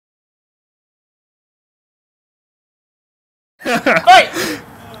Fight!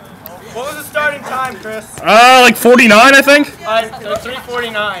 What was the starting time, Chris? Like 49, I think. So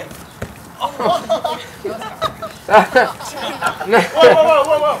 3:49.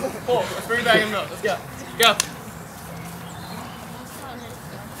 Whoa! Let's bring it back in the middle. Let's go. Go.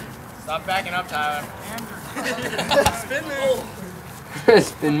 Stop backing up, Tyler. Spin move.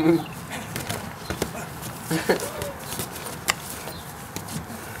 Spin move.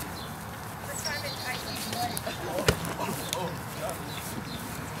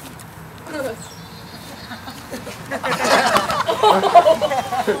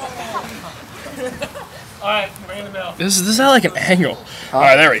 Alright, bring it in the middle. This is not like an angle.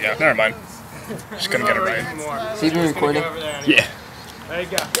 Alright, there we go. Never mind. Just gonna get it right. Is he even recording? Yeah. There you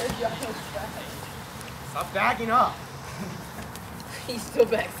go. Stop backing up. He still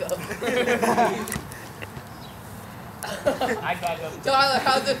backs up. I got him. Tyler,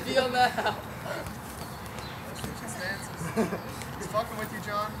 how's it feel now? He's fucking with you,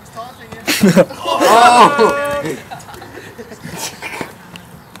 John. He's taunting you.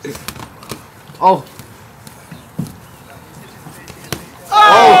 Oh!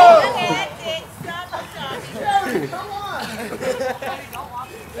 Oh!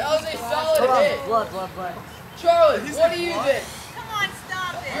 That was a solid hit. Blood. Charlie, what do you think? Come on,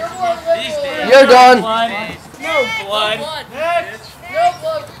 stop it. You're done! No blood. No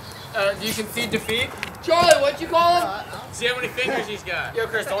blood. You concede defeat? Charlie, what you call him? See how many fingers he's got. Yo,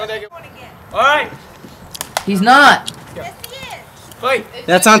 Chris, don't let that go. Alright. He's not! Yes, he is. Fight.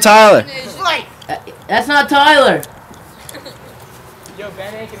 That's on Tyler. Fight. That's not Tyler! Yo,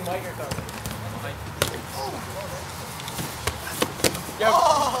 Ben Aiken, white your thumb. Yo.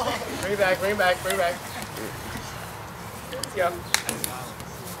 Bring it back. Let's go.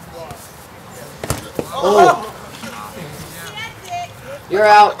 Oh! That's it. You're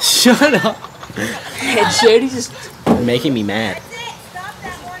out! Shut up. And Shady's just making me mad. That's it. Stop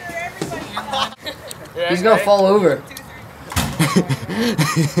that one or everybody. He's gonna fall over.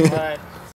 Alright.